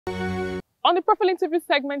On the profile interview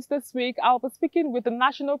segment this week, I'll be speaking with the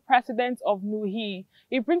national president of NUHI.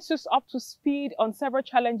 He brings us up to speed on several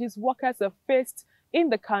challenges workers have faced in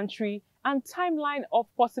the country and timeline of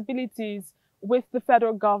possibilities with the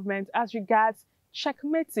federal government as regards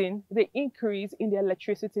checkmating the increase in the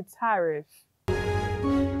electricity tariff.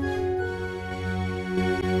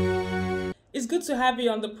 It's good to have you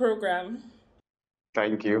on the program.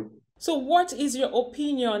 Thank you. So what is your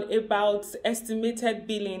opinion about estimated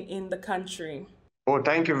billing in the country? Oh,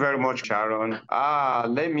 thank you very much, Sharon.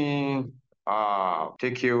 Let me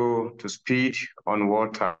take you to speed on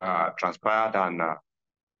what transpired and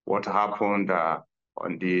what happened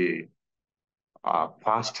on the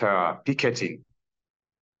past picketing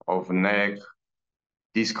of NEC,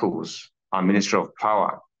 discourse, and Ministry of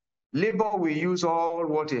Power. Labour will use all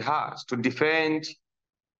what it has to defend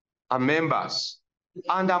our members.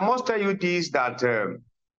 And I must tell you this, that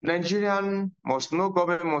Nigerian must know,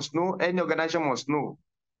 government must know, any organization must know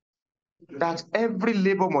that every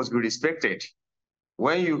labor must be respected.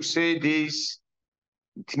 When you say this,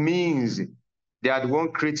 it means they are the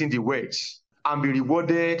one creating the wage and be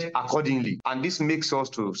rewarded accordingly. And this makes us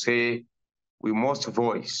to say we must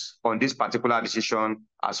voice on this particular decision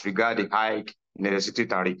as regard the hike in electricity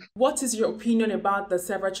tariff. What is your opinion about the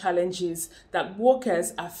several challenges that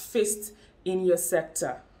workers have faced in your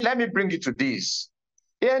sector? Let me bring it to this.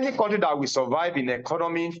 Any country that will survive in the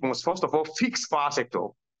economy must first of all fix power sector.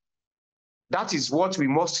 That is what we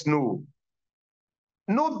must know.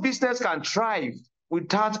 No business can thrive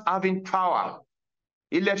without having power.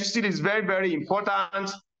 Electricity is very, very important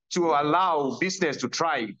to allow business to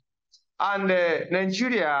thrive. And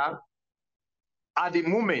Nigeria, at the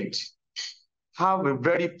moment, have a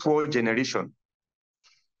very poor generation.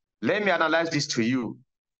 Let me analyze this to you.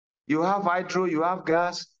 You have hydro, you have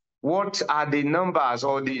gas. What are the numbers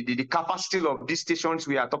or the capacity of these stations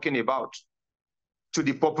we are talking about to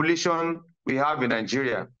the population we have in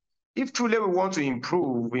Nigeria? If truly we want to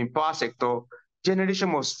improve in power sector,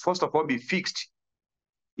 generation must first of all be fixed.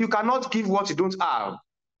 You cannot give what you don't have.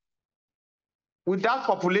 With that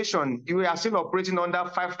population, you are still operating under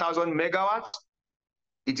 5,000 megawatts.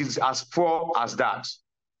 It is as poor as that.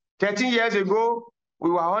 13 years ago, we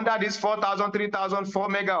were under this 4,000, 3,000, 4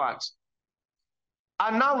 megawatts.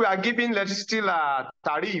 And now we are giving electricity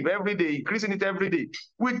tariff every day, increasing it every day.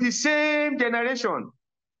 With the same generation,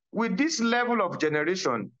 with this level of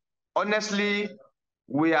generation, honestly,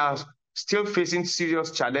 we are still facing serious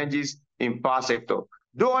challenges in power sector.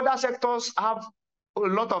 Though other sectors have a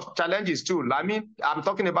lot of challenges too. I mean, I'm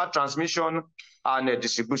talking about transmission and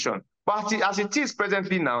distribution. But as it is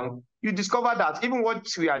presently now, you discover that even what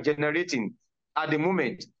we are generating at the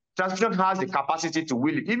moment, transmission has the capacity to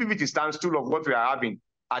will it. Even if it stands still of what we are having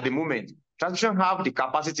at the moment, transmission have the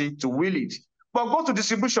capacity to will it. But go to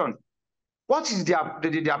distribution. What is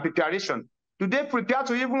their preparation? Do they prepare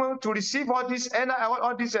to even to receive all these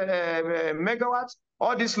megawatts,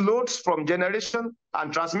 all these loads from generation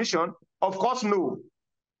and transmission? Of course, no.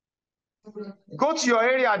 Go to your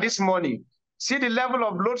area this morning. See the level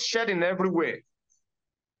of load shedding everywhere.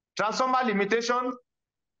 Transformer limitation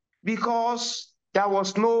because there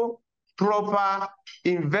was no proper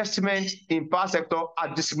investment in power sector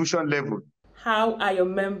at distribution level. How are your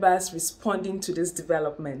members responding to this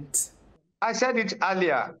development? I said it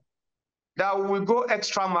earlier that we will go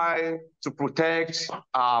extra mile to protect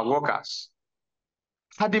our workers.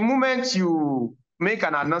 At the moment you make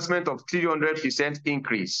an announcement of 300%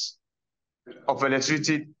 increase of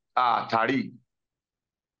electricity tariff,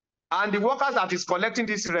 and the workers that is collecting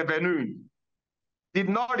this revenue did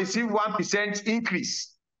not receive 1%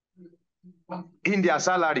 increase in their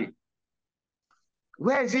salary.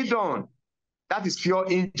 Where is it done? That is pure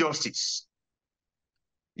injustice.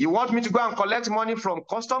 You want me to go and collect money from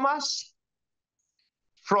customers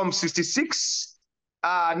from 66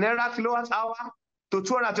 naira kilowatt hour to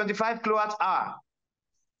 225 kilowatt hour?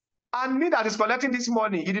 And me that is collecting this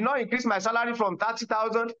money, you did not increase my salary from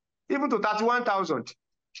 30,000 even to 31,000.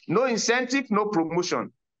 No incentive, no promotion,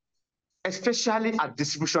 especially at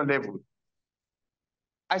distribution level.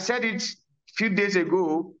 I said it a few days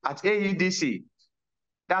ago at AEDC,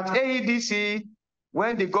 that AEDC,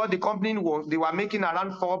 when they got the company, they were making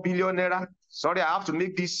around 4 billion naira. Sorry, I have to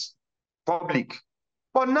make this public.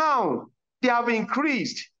 But now they have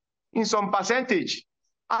increased in some percentage.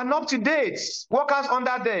 And up to date, workers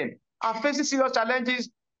under them are facing serious challenges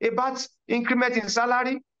about increment in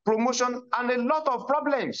salary, promotion, and a lot of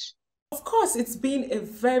problems. Of course, it's been a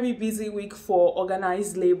very busy week for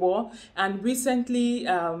organized labor, and recently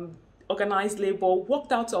organized labor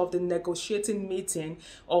walked out of the negotiating meeting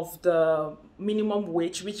of the minimum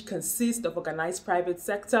wage, which consists of organized private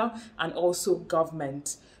sector and also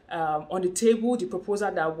government. On the table, the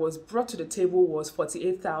proposal that was brought to the table was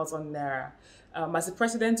 48,000 naira. As the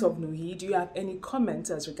president of NUHI, do you have any comment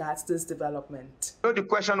as regards this development? So the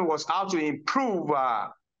question was how to improve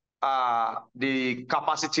the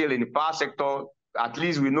capacity in the power sector. At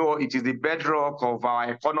least we know it is the bedrock of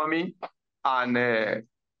our economy, and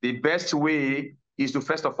the best way is to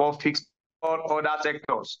first of all fix all other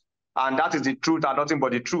sectors. And that is the truth and nothing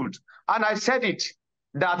but the truth. And I said it,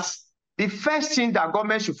 that the first thing that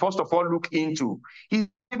government should first of all look into is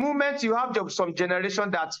the moment you have some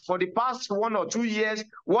generation that for the past 1 or 2 years,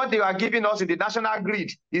 what they are giving us in the national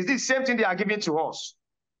grid is the same thing they are giving to us.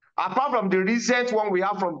 Apart from the recent one we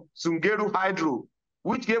have from Sungeru Hydro,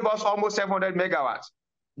 which gave us almost 700 megawatts.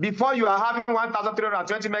 Before you are having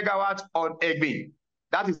 1,320 megawatts on Egbe.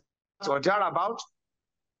 That is what they are about.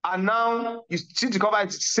 And now you see to cover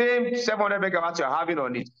the same 700 megawatts you're having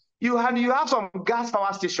on it. You have some gas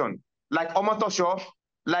power station like Omotosho,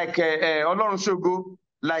 like Olorunsogo,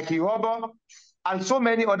 like Ihobo, and so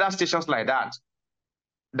many other stations like that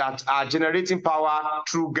that are generating power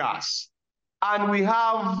through gas. And we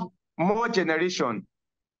have more generation.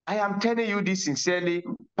 I am telling you this sincerely,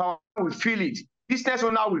 power will feel it. Business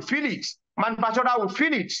owner will feel it. Manufacturer will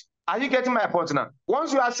feel it. Are you getting my point now?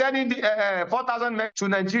 Once you are sending the 4,000 to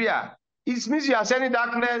Nigeria, it means you are sending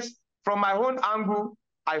darkness. From my own angle,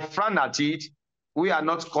 I frown at it. We are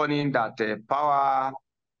not calling that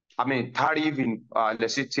tariff in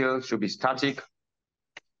electricity should be static.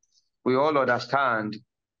 We all understand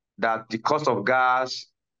that the cost of gas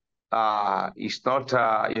is not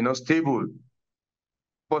stable.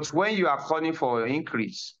 But when you are calling for an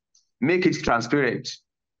increase, make it transparent.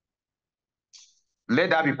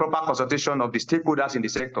 Let there be proper consultation of the stakeholders in the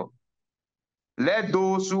sector. Let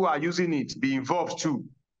those who are using it be involved too.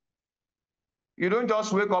 You don't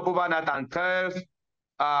just wake up overnight and tell the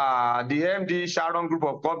MD Sharon Group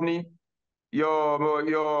of Company, your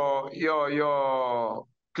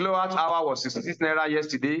kilowatt hour was 66 naira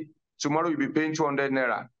yesterday. Tomorrow you'll be paying 200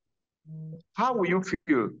 naira. How will you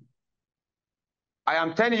feel? I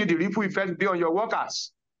am telling you, the ripple effect will be on your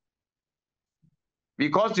workers.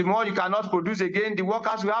 Because the more you cannot produce again, the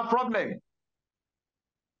workers will have problem.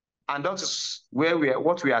 And that's where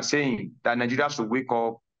what we are saying, that Nigeria should wake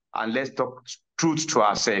up and let's talk truth to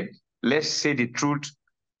ourselves. Let's say the truth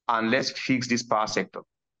and let's fix this power sector.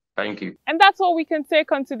 Thank you. And that's all we can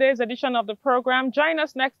take on today's edition of the program. Join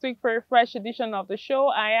us next week for a fresh edition of the show.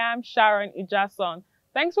 I am Sharon Ijason.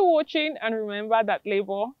 Thanks for watching, and remember that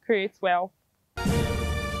labor creates wealth.